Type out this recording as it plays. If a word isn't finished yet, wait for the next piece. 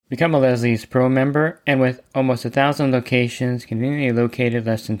Become a Leslie's Pro member, and with almost 1,000 locations conveniently located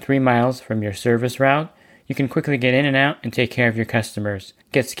less than 3 miles from your service route, you can quickly get in and out and take care of your customers.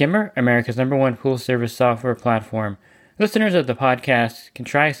 Get Skimmer, America's #1 pool service software platform. Listeners of the podcast can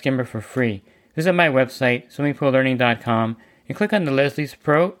try Skimmer for free. Visit my website, swimmingpoollearning.com, and click on the Leslie's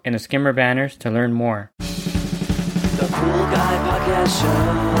Pro and the Skimmer banners to learn more. The Pool Guy Podcast Show.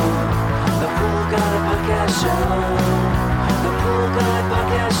 The Pool Guy Podcast Show. The Pool Guy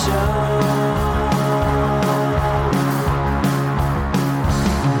Podcast Show.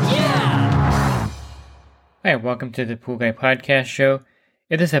 Yeah! Hi, welcome to the Pool Guy Podcast Show.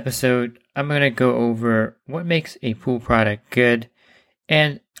 In this episode, I'm going to go over what makes a pool product good,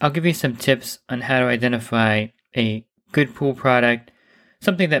 and I'll give you some tips on how to identify a good pool product,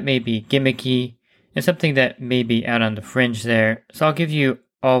 something that may be gimmicky, and something that may be out on the fringe there. So I'll give you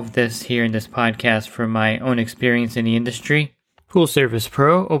all of this here in this podcast from my own experience in the industry. Pool Service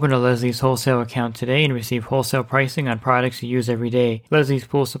Pro. Open a Leslie's wholesale account today and receive wholesale pricing on products you use every day. Leslie's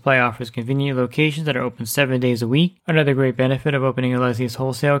Pool Supply offers convenient locations that are open 7 days a week. Another great benefit of opening a Leslie's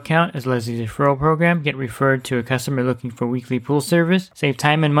wholesale account is Leslie's referral program. Get referred to a customer looking for weekly pool service. Save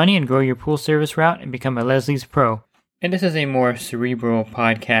time and money and grow your pool service route and become a Leslie's Pro. And this is a more cerebral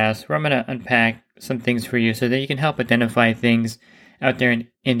podcast where I'm going to unpack some things for you so that you can help identify things out there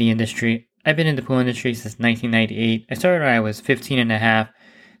in the industry. I've been in the pool industry since 1998. I started when I was 15 and a half,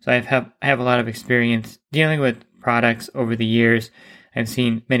 so I have a lot of experience dealing with products over the years. I've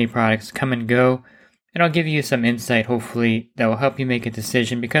seen many products come and go, and I'll give you some insight, hopefully, that will help you make a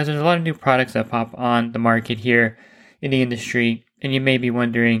decision, because there's a lot of new products that pop on the market here in the industry, and you may be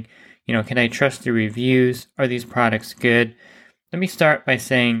wondering, can I trust the reviews? Are these products good? Let me start by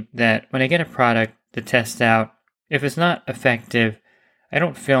saying that when I get a product to test out, if it's not effective, I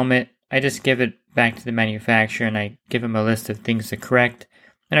don't film it. I just give it back to the manufacturer and I give them a list of things to correct.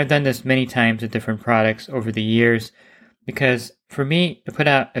 And I've done this many times with different products over the years, because for me to put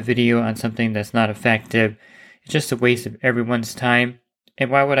out a video on something that's not effective, it's just a waste of everyone's time. And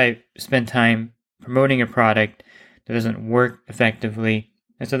why would I spend time promoting a product that doesn't work effectively?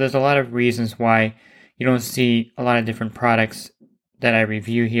 And so there's a lot of reasons why you don't see a lot of different products that I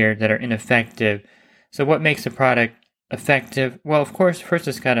review here that are ineffective. So what makes a product effective? Well, of course, first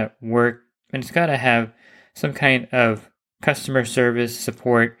it's got to work, and it's got to have some kind of customer service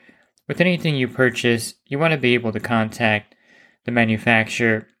support. With anything you purchase, you want to be able to contact the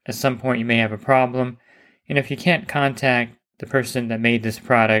manufacturer. At some point, you may have a problem, and if you can't contact the person that made this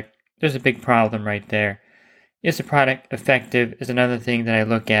product, there's a big problem right there. Is the product effective is another thing that I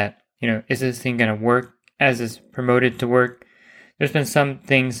look at. Is this thing going to work as it's promoted to work? There's been some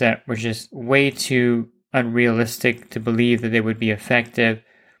things that were just way too unrealistic to believe that they would be effective.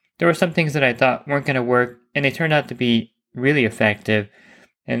 There were some things that I thought weren't going to work, and they turned out to be really effective.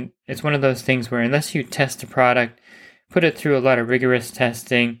 And it's one of those things where unless you test a product, put it through a lot of rigorous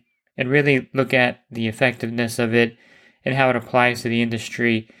testing, and really look at the effectiveness of it and how it applies to the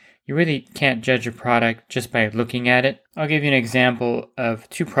industry, you really can't judge a product just by looking at it. I'll give you an example of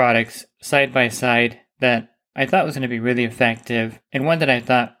 2 products side by side that I thought was going to be really effective, and one that I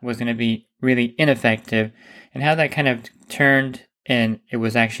thought was going to be really ineffective, and how that kind of turned and it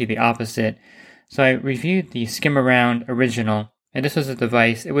was actually the opposite. So I reviewed the Skimaround Original, and this was a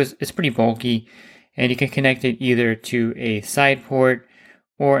device. It's pretty bulky, and you can connect it either to a side port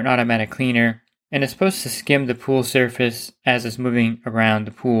or an automatic cleaner, and it's supposed to skim the pool surface as it's moving around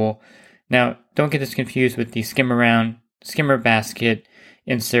the pool. Now, don't get this confused with the Skimmer Basket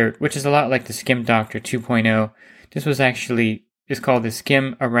insert, which is a lot like the Skim Doctor 2.0. This was it's called the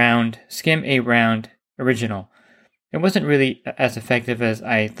Skim A Round Original. It wasn't really as effective as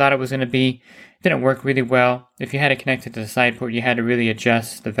I thought it was going to be. It didn't work really well. If you had to connect it to the side port, you had to really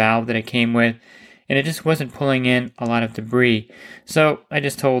adjust the valve that it came with, and it just wasn't pulling in a lot of debris. So I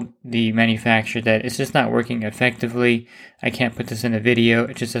just told the manufacturer that it's just not working effectively. I can't put this in a video.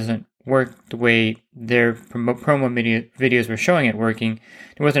 It just doesn't work the way their promo videos were showing it working.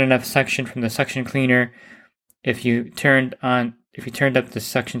 There wasn't enough suction from the suction cleaner. If you turned up the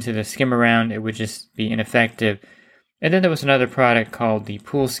suction to the Skim Around, it would just be ineffective. And then there was another product called the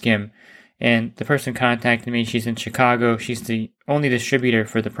Pool Skim, and the person contacted me. She's in Chicago. She's the only distributor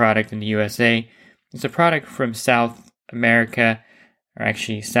for the product in the USA. It's a product from South America, or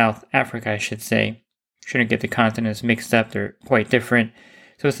actually South Africa, I should say. Shouldn't get the continents mixed up. They're quite different.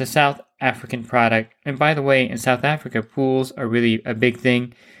 So it's a South African product. And by the way, in South Africa, pools are really a big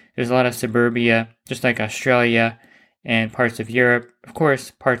thing. There's a lot of suburbia, just like Australia and parts of Europe. Of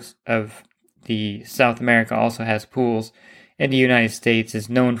course, parts of the South America also has pools. And the United States is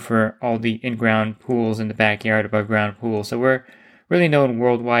known for all the in-ground pools in the backyard, above-ground pools. So we're really known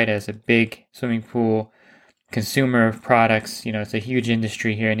worldwide as a big swimming pool consumer of products. It's a huge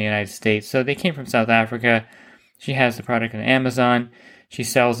industry here in the United States. So they came from South Africa. She has the product on Amazon. She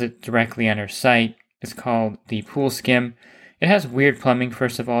sells it directly on her site. It's called the Pool Skim. It has weird plumbing,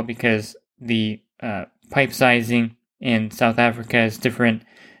 first of all, because the pipe sizing in South Africa is different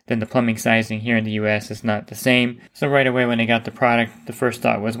than the plumbing sizing here in the US. It's not the same. So right away when I got the product, the first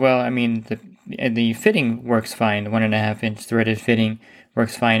thought was, well, I mean, the fitting works fine. The 1.5-inch threaded fitting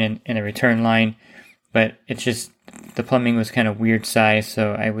works fine in a return line, but it's just the plumbing was kind of weird size.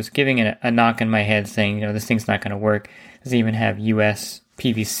 So I was giving it a knock in my head saying, this thing's not going to work. It doesn't even have US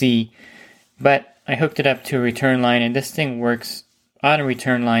PVC. But I hooked it up to a return line, and this thing works on a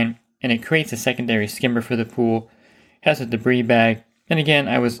return line, and it creates a secondary skimmer for the pool. It has a debris bag. And again,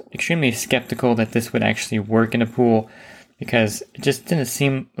 I was extremely skeptical that this would actually work in a pool because it just didn't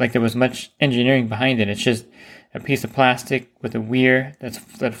seem like there was much engineering behind it. It's just a piece of plastic with a weir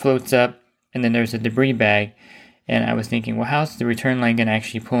that floats up, and then there's a debris bag. And I was thinking, well, how's the return line going to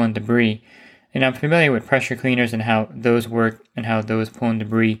actually pull in debris? And I'm familiar with pressure cleaners and how those work and how those pull in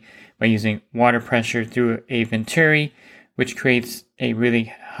debris by using water pressure through a venturi, which creates a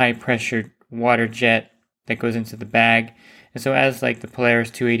really high pressure water jet that goes into the bag. And so as like the Polaris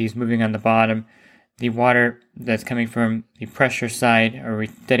 280 is moving on the bottom, the water that's coming from the pressure side or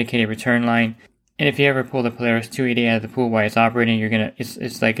dedicated return line. And if you ever pull the Polaris 280 out of the pool while it's operating,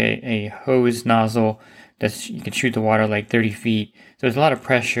 it's like a hose nozzle you can shoot the water like 30 feet. So there's a lot of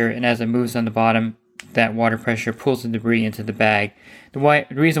pressure, and as it moves on the bottom, that water pressure pulls the debris into the bag. The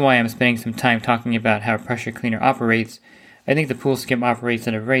reason why I'm spending some time talking about how a pressure cleaner operates, I think the Pool Skim operates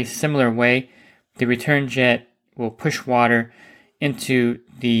in a very similar way. The return jet will push water into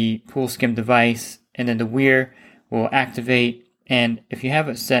the Pool Skim device, and then the weir will activate, and if you have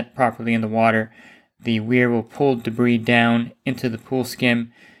it set properly in the water, the weir will pull debris down into the Pool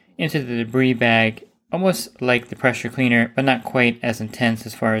Skim, into the debris bag, almost like the pressure cleaner, but not quite as intense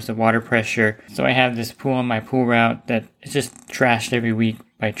as far as the water pressure. So I have this pool on my pool route that is just trashed every week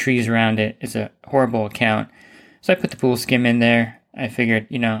by trees around it. It's a horrible account. So I put the Pool Skim in there. I figured,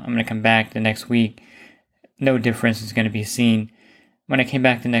 I'm going to come back the next week. No difference is going to be seen. When I came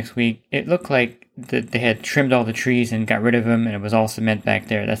back the next week, it looked like they had trimmed all the trees and got rid of them, and it was all cement back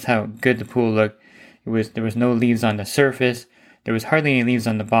there. That's how good the pool looked. There was no leaves on the surface. There was hardly any leaves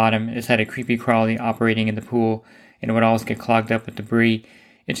on the bottom. It just had a creepy crawly operating in the pool, and it would always get clogged up with debris.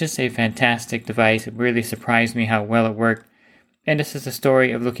 It's just a fantastic device. It really surprised me how well it worked. And this is the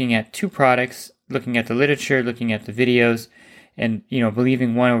story of looking at two products, looking at the literature, looking at the videos, and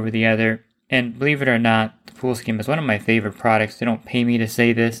believing one over the other. And believe it or not, the Pool Skim is one of my favorite products. They don't pay me to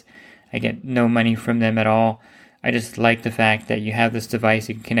say this. I get no money from them at all. I just like the fact that you have this device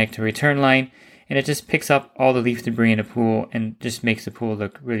you can connect to a return line, and it just picks up all the leaf debris in a pool and just makes the pool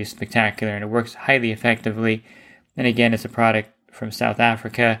look really spectacular, and it works highly effectively. And again, it's a product from South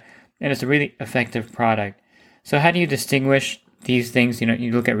Africa, and it's a really effective product. So how do you distinguish these things?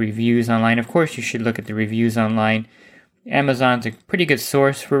 You look at reviews online. Of course, you should look at the reviews online. Amazon's a pretty good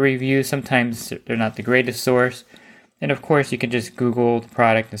source for reviews. Sometimes they're not the greatest source. And of course, you can just Google the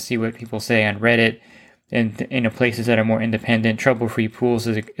product and see what people say on Reddit. And places that are more independent. Trouble Free Pools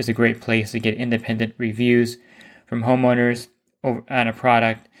is a great place to get independent reviews from homeowners on a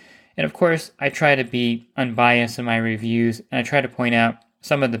product. And of course, I try to be unbiased in my reviews, and I try to point out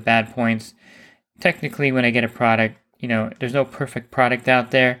some of the bad points. Technically, when I get a product, there's no perfect product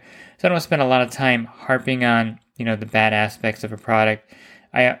out there, so I don't spend a lot of time harping on, the bad aspects of a product.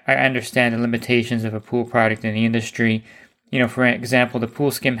 I understand the limitations of a pool product in the industry. For example, the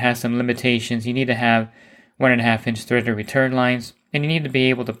Pool Skim has some limitations. You need to have 1.5-inch threaded return lines, and you need to be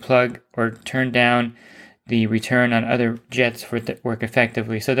able to plug or turn down the return on other jets for it to work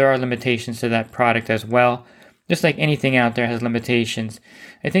effectively. So there are limitations to that product as well. Just like anything out there has limitations.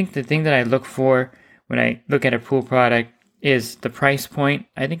 I think the thing that I look for when I look at a pool product is the price point.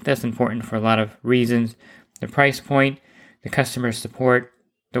 I think that's important for a lot of reasons. The price point, the customer support,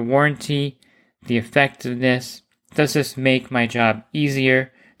 the warranty, the effectiveness. Does this make my job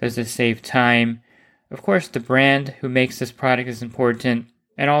easier? Does this save time? Of course, the brand who makes this product is important,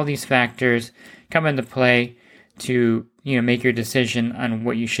 and all these factors come into play to make your decision on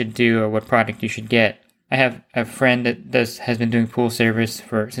what you should do or what product you should get. I have a friend that has been doing pool service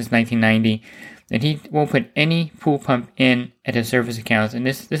since 1990, and he won't put any pool pump in at his service accounts. And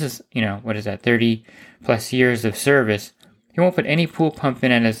this is 30 plus years of service. He won't put any pool pump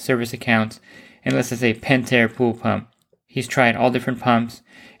in at his service accounts unless it's a Pentair pool pump. He's tried all different pumps,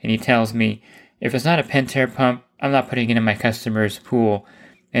 and he tells me, if it's not a Pentair pump, I'm not putting it in my customer's pool.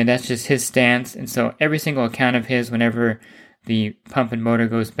 And that's just his stance. And so every single account of his, whenever the pump and motor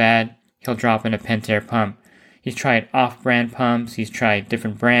goes bad, he'll drop in a Pentair pump. He's tried off-brand pumps, he's tried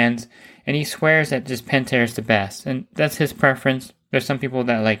different brands, and he swears that just Pentair is the best, and that's his preference. There's some people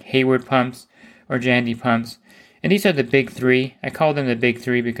that like Hayward pumps or Jandy pumps, and these are the big three. I call them the big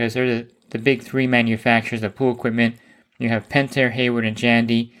three because they're the big three manufacturers of pool equipment. You have Pentair, Hayward, and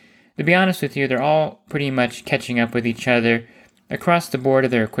Jandy. To be honest with you, they're all pretty much catching up with each other. Across the board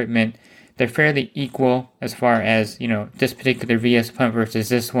of their equipment, they're fairly equal as far as, this particular VS pump versus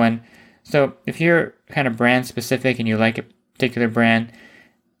this one. So if you're kind of brand specific and you like a particular brand,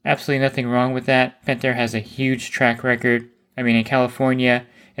 absolutely nothing wrong with that. Pentair has a huge track record. I mean, in California,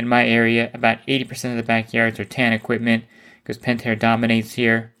 in my area, about 80% of the backyards are tan equipment because Pentair dominates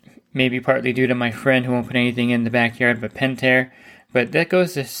here. Maybe partly due to my friend who won't put anything in the backyard but Pentair. But that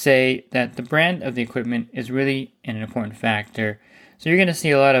goes to say that the brand of the equipment is really an important factor. So you're going to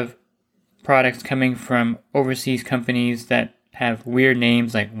see a lot of products coming from overseas companies that have weird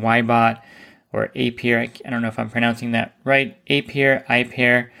names like Ybot or Apier. I don't know if I'm pronouncing that right. Apier,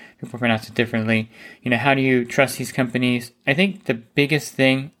 Ipair. People pronounce it differently. How do you trust these companies? I think the biggest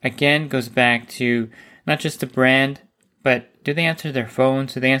thing, again, goes back to not just the brand, but do they answer their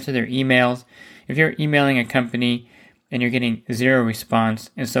phones? Do they answer their emails? If you're emailing a company and you're getting zero response,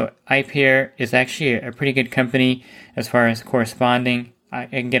 and so Ipair is actually a pretty good company as far as corresponding. I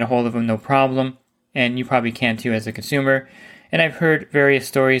can get a hold of them no problem, and you probably can too as a consumer. And I've heard various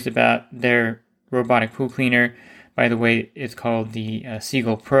stories about their robotic pool cleaner. By the way, it's called the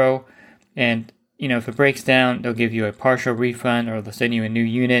Seagull Pro. And, if it breaks down, they'll give you a partial refund or they'll send you a new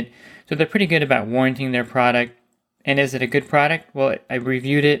unit. So they're pretty good about warranting their product. And is it a good product? Well, I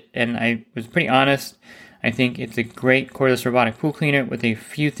reviewed it and I was pretty honest. I think it's a great cordless robotic pool cleaner with a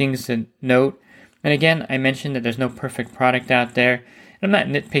few things to note. And again, I mentioned that there's no perfect product out there. I'm not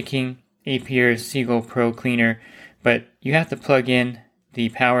nitpicking Apier's Seagull Pro cleaner, but you have to plug in the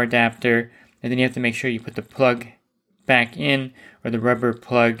power adapter, and then you have to make sure you put the plug back in, or the rubber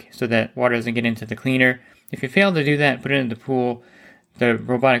plug, so that water doesn't get into the cleaner. If you fail to do that, put it in the pool, the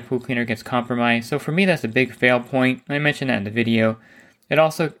robotic pool cleaner gets compromised. So for me, that's a big fail point. I mentioned that in the video. It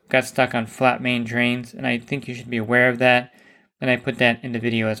also got stuck on flat main drains, and I think you should be aware of that, and I put that in the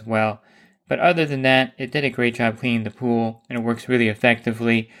video as well. But other than that, it did a great job cleaning the pool, and it works really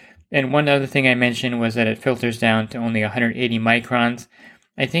effectively. And one other thing I mentioned was that it filters down to only 180 microns.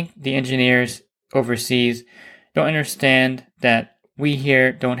 I think the engineers overseas don't understand that we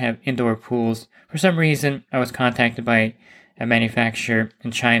here don't have indoor pools. For some reason, I was contacted by a manufacturer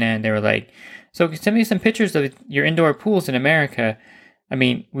in China, and they were like, so send me some pictures of your indoor pools in America. I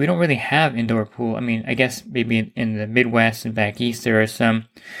mean, we don't really have indoor pool. I mean, I guess maybe in the Midwest and back east there are some,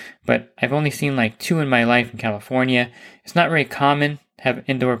 but I've only seen like 2 in my life in California. It's not very common to have an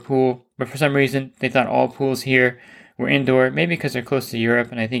indoor pool, but for some reason they thought all pools here were indoor, maybe because they're close to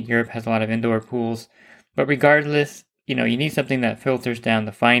Europe, and I think Europe has a lot of indoor pools. But regardless, you need something that filters down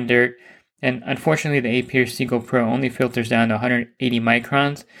the fine dirt. And unfortunately, the Apier Seagull Pro only filters down to 180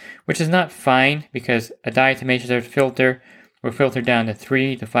 microns, which is not fine because a diatomaceous filter will filter down to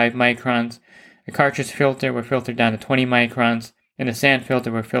 3 to 5 microns. A cartridge filter will filter down to 20 microns, and a sand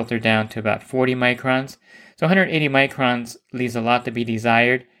filter will filter down to about 40 microns. So 180 microns leaves a lot to be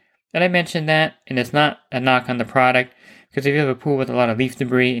desired. And I mentioned that, and it's not a knock on the product, because if you have a pool with a lot of leaf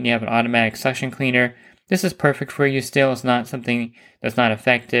debris and you have an automatic suction cleaner, this is perfect for you still. It's not something that's not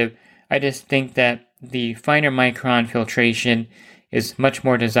effective. I just think that the finer micron filtration is much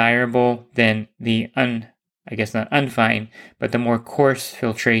more desirable than the not unfine, but the more coarse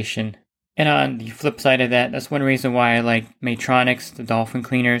filtration. And on the flip side of that, that's one reason why I like Maytronics, the Dolphin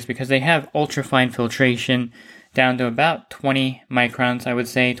cleaners, because they have ultra-fine filtration down to about 20 microns, I would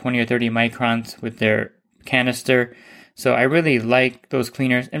say, 20 or 30 microns with their canister. So I really like those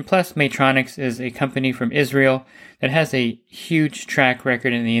cleaners. And plus, Maytronics is a company from Israel that has a huge track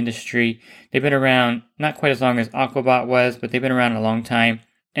record in the industry. They've been around not quite as long as Aquabot was, but they've been around a long time.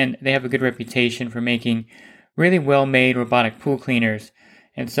 And they have a good reputation for making really well-made robotic pool cleaners.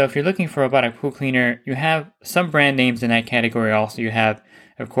 And so if you're looking for a robotic pool cleaner, you have some brand names in that category also. You have,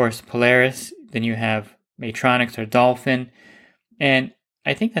 of course, Polaris. Then you have Maytronics or Dolphin. And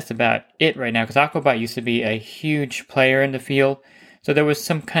I think that's about it right now, because Aquabot used to be a huge player in the field. So there was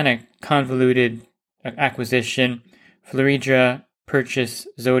some kind of convoluted acquisition. Fluidra purchased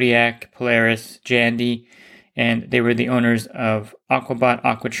Zodiac, Polaris, Jandy, and they were the owners of Aquabot,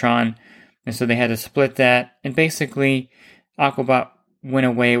 Aquatron. And so they had to split that. And basically, Aquabot went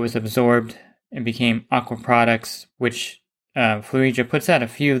away, was absorbed, and became Aqua Products, which Fluidra puts out a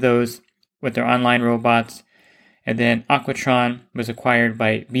few of those with their online robots. And then Aquatron was acquired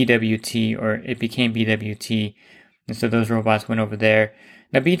by BWT, or it became BWT. And so those robots went over there.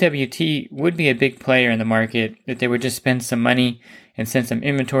 Now, BWT would be a big player in the market if they would just spend some money and send some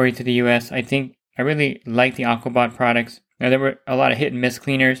inventory to the US. I really like the Aquabot products. Now, there were a lot of hit and miss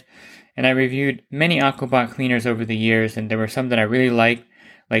cleaners, and I reviewed many Aquabot cleaners over the years, and there were some that I really liked,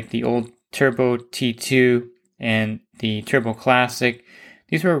 like the old Turbo T2 and the Turbo Classic.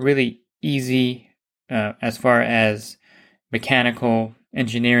 These were really easy as far as mechanical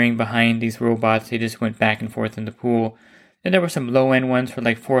engineering behind these robots. They just went back and forth in the pool. And there were some low-end ones for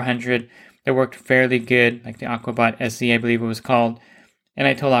like $400 that worked fairly good, like the Aquabot SE, I believe it was called. And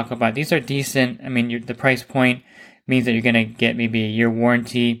I told Aquabot, these are decent. I mean, the price point means that you're going to get maybe a year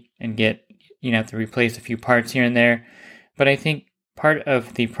warranty and have to replace a few parts here and there. But I think part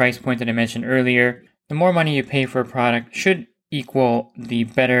of the price point that I mentioned earlier, the more money you pay for a product should equal the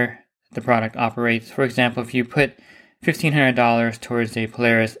better the product operates. For example, if you put $1,500 towards a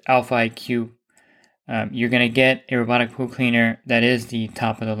Polaris Alpha IQ, you're going to get a robotic pool cleaner that is the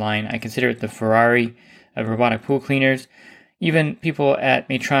top of the line. I consider it the Ferrari of robotic pool cleaners. Even people at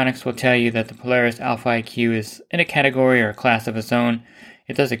Maytronics will tell you that the Polaris Alpha IQ is in a category or a class of its own.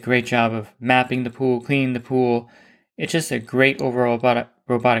 It does a great job of mapping the pool, cleaning the pool. It's just a great overall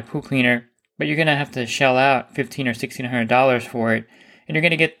robotic pool cleaner, but you're going to have to shell out $1,500 or $1,600 for it, and you're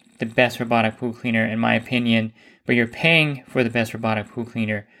going to get the best robotic pool cleaner, in my opinion, but you're paying for the best robotic pool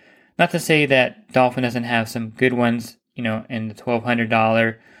cleaner. Not to say that Dolphin doesn't have some good ones, in the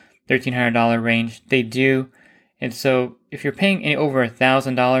 $1,200, $1,300 range. They do. And so if you're paying over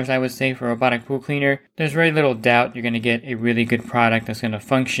 $1,000, I would say, for a robotic pool cleaner, there's very little doubt you're going to get a really good product that's going to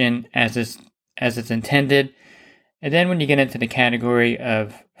function as it's intended. And then when you get into the category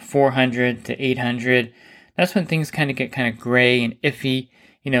of $400 to $800, that's when things get kind of gray and iffy.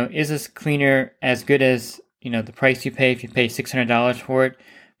 Is this cleaner as good as, the price you pay if you pay $600 for it?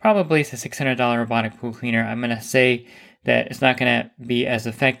 Probably it's a $600 robotic pool cleaner. I'm going to say that it's not going to be as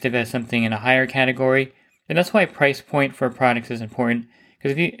effective as something in a higher category. And that's why price point for products is important.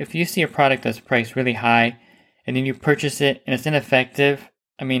 Because if you see a product that's priced really high and then you purchase it and it's ineffective,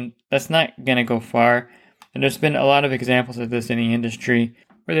 I mean, that's not going to go far. And there's been a lot of examples of this in the industry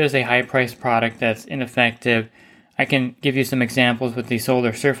where there's a high-priced product that's ineffective. I can give you some examples with the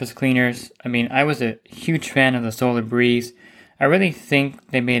solar surface cleaners. I mean, I was a huge fan of the Solar Breeze. I really think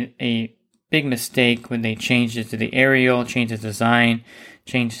they made a big mistake when they changed it to the aerial, changed the design,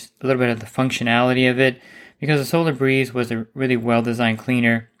 changed a little bit of the functionality of it, because the Solar Breeze was a really well-designed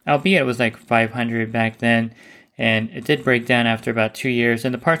cleaner, albeit it was like $500 back then, and it did break down after about 2 years,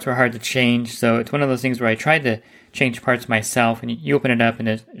 and the parts were hard to change, so it's one of those things where I tried to change parts myself, and you open it up and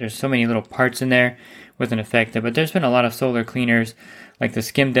there's so many little parts in there, wasn't effective. But there's been a lot of solar cleaners, like the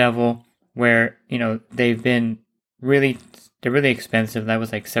Skim Devil, where, they've been they're really expensive. That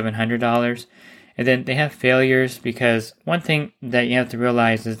was like $700. And then they have failures because one thing that you have to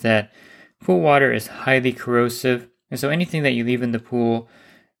realize is that pool water is highly corrosive. And so anything that you leave in the pool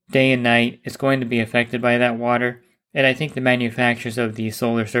day and night is going to be affected by that water. And I think the manufacturers of these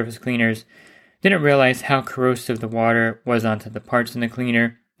solar surface cleaners didn't realize how corrosive the water was onto the parts in the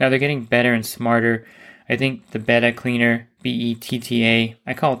cleaner. Now they're getting better and smarter. I think the Betta cleaner, BETTA,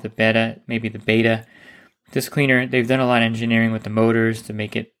 I call it the Betta, maybe the Beta. This cleaner, they've done a lot of engineering with the motors to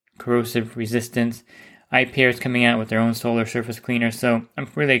make it corrosive resistance. iPair is coming out with their own solar surface cleaner, so I'm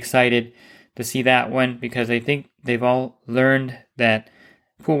really excited to see that one because I think they've all learned that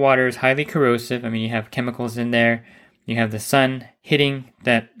pool water is highly corrosive. I mean, you have chemicals in there, you have the sun hitting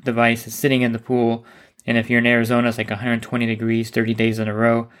that device is sitting in the pool, and if you're in Arizona, it's like 120 degrees 30 days in a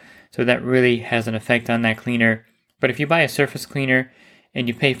row, so that really has an effect on that cleaner. But if you buy a surface cleaner and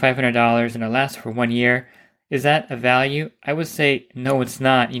you pay $500 and it lasts for 1 year, is that a value? I would say no, it's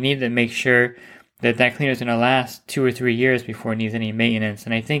not. You need to make sure that cleaner is going to last 2 or 3 years before it needs any maintenance.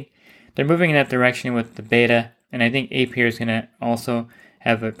 And I think they're moving in that direction with the Beta. And I think iPair is going to also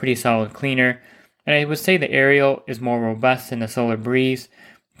have a pretty solid cleaner. And I would say the Ariel is more robust than the Solar Breeze.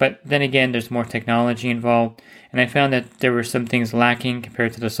 But then again, there's more technology involved. And I found that there were some things lacking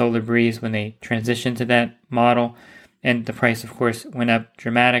compared to the Solar Breeze when they transitioned to that model. And the price, of course, went up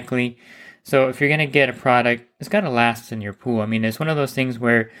dramatically. So if you're going to get a product, it's got to last in your pool. I mean, it's one of those things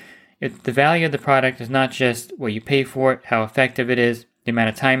where the value of the product is not just what you pay for it, how effective it is, the amount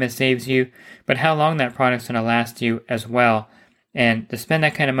of time it saves you, but how long that product's going to last you as well. And to spend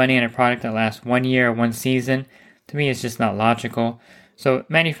that kind of money on a product that lasts 1 year or 1 season, to me, it's just not logical. So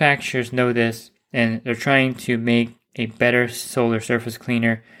manufacturers know this, and they're trying to make a better solar surface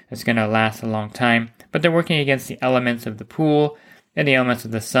cleaner that's going to last a long time. But they're working against the elements of the pool and the elements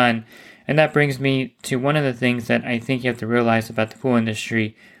of the sun. And that brings me to one of the things that I think you have to realize about the pool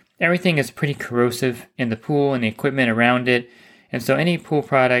industry everything is pretty corrosive in the pool and the equipment around it. And so any pool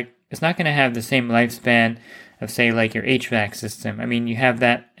product is not going to have the same lifespan of, say, like your HVAC system. I mean, you have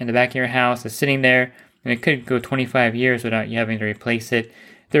that in the back of your house, it's sitting there, and it could go 25 years without you having to replace it,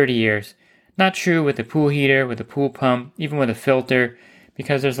 30 years. Not true with the pool heater, with the pool pump, even with a filter,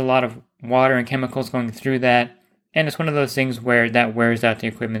 because there's a lot of water and chemicals going through that. And it's one of those things where that wears out the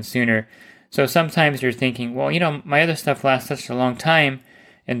equipment sooner. So sometimes you're thinking, well, my other stuff lasts such a long time,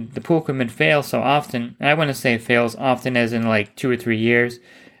 and the pool equipment fails so often. And I wouldn't say it fails often as in like 2 or 3 years.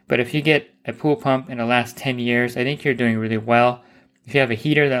 But if you get a pool pump and it lasts 10 years, I think you're doing really well. If you have a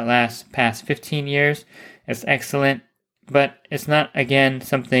heater that lasts past 15 years, it's excellent. But it's not, again,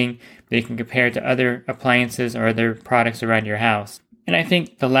 something that you can compare to other appliances or other products around your house. And I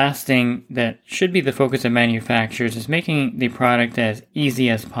think the last thing that should be the focus of manufacturers is making the product as easy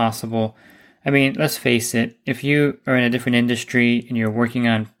as possible. I mean, let's face it, if you are in a different industry and you're working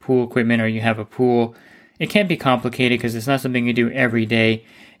on pool equipment or you have a pool, it can be complicated because it's not something you do every day.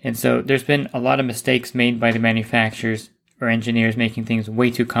 And so there's been a lot of mistakes made by the manufacturers or engineers making things way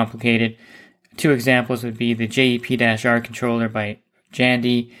too complicated. 2 examples would be the JEP-R controller by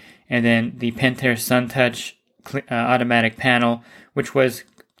Jandy and then the Pentair SunTouch automatic panel, which was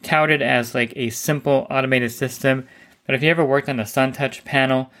touted as like a simple automated system. But if you ever worked on a SunTouch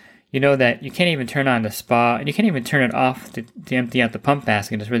panel, you know that you can't even turn on the spa and you can't even turn it off to empty out the pump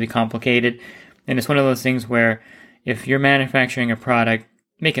basket. It's really complicated. And it's one of those things where if you're manufacturing a product,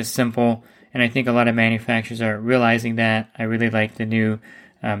 make it simple. And I think a lot of manufacturers are realizing that. I really like the new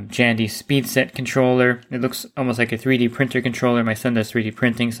Jandy SpeedSet controller. It looks almost like a 3D printer controller. My son does 3D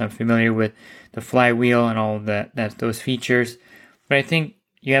printing, so I'm familiar with the flywheel and all of those features. But I think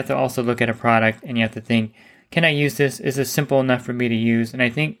you have to also look at a product and you have to think, can I use this? Is this simple enough for me to use? And I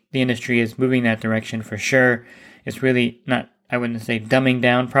think the industry is moving that direction for sure. It's really not, I wouldn't say dumbing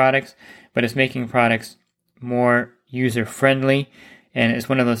down products, but it's making products more user-friendly. And it's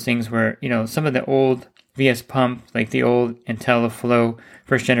one of those things where, some of the old VS pump, like the old IntelliFlow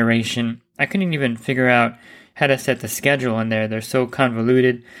first generation, I couldn't even figure out how to set the schedule in there. They're so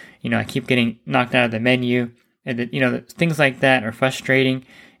convoluted. I keep getting knocked out of the menu. And, things like that are frustrating.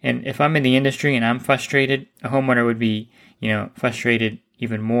 And if I'm in the industry and I'm frustrated, a homeowner would be, frustrated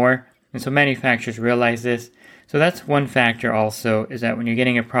even more. And so manufacturers realize this. So that's one factor also, is that when you're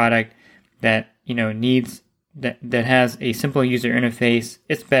getting a product that, needs that has a simple user interface,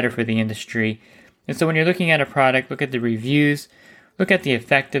 it's better for the industry. And so when you're looking at a product, look at the reviews, look at the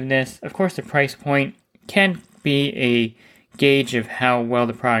effectiveness. Of course, the price point can be a gauge of how well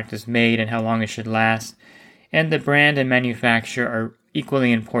the product is made and how long it should last. And the brand and manufacturer are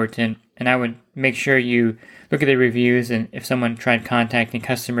equally important. And I would make sure you look at the reviews and if someone tried contacting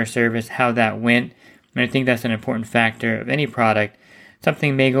customer service, how that went. And I think that's an important factor of any product.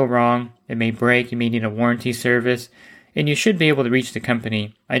 Something may go wrong, it may break, you may need a warranty service, and you should be able to reach the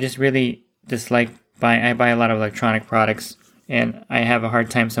company. I just really dislike I buy a lot of electronic products, and I have a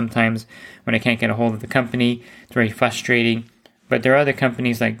hard time sometimes when I can't get a hold of the company. It's very frustrating. But there are other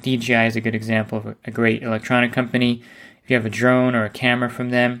companies like DJI is a good example of a great electronic company. If you have a drone or a camera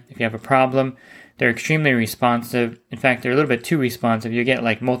from them, if you have a problem, they're extremely responsive. In fact, they're a little bit too responsive. You get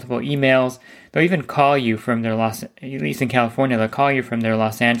like multiple emails. They'll even call you from their at least in California, they'll call you from their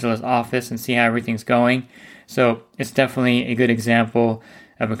Los Angeles office and see how everything's going. So it's definitely a good example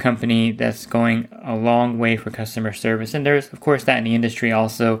of a company that's going a long way for customer service. And there's, of course, that in the industry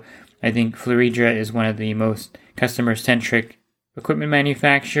also. I think Fluidra is one of the most customer-centric equipment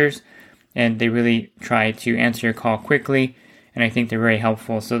manufacturers, and they really try to answer your call quickly, and I think they're very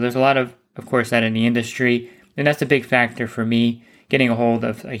helpful. So there's a lot of course, that in the industry, and that's a big factor for me, getting a hold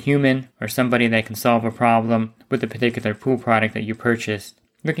of a human or somebody that can solve a problem with a particular pool product that you purchased.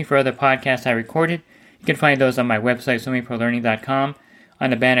 Looking for other podcasts I recorded? You can find those on my website, swimmingprolearning.com. On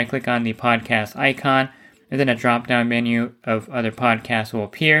the banner, click on the podcast icon, and then a drop-down menu of other podcasts will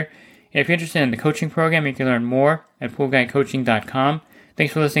appear. And if you're interested in the coaching program, you can learn more at poolguycoaching.com.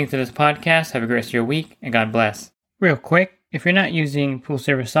 Thanks for listening to this podcast. Have a great rest of your week, and God bless. Real quick, if you're not using pool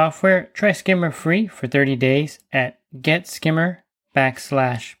service software, try Skimmer free for 30 days at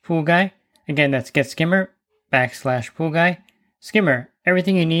getskimmer.com/poolguy. Again, that's getskimmer.com/poolguy. Skimmer,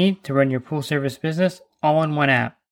 everything you need to run your pool service business all in one app.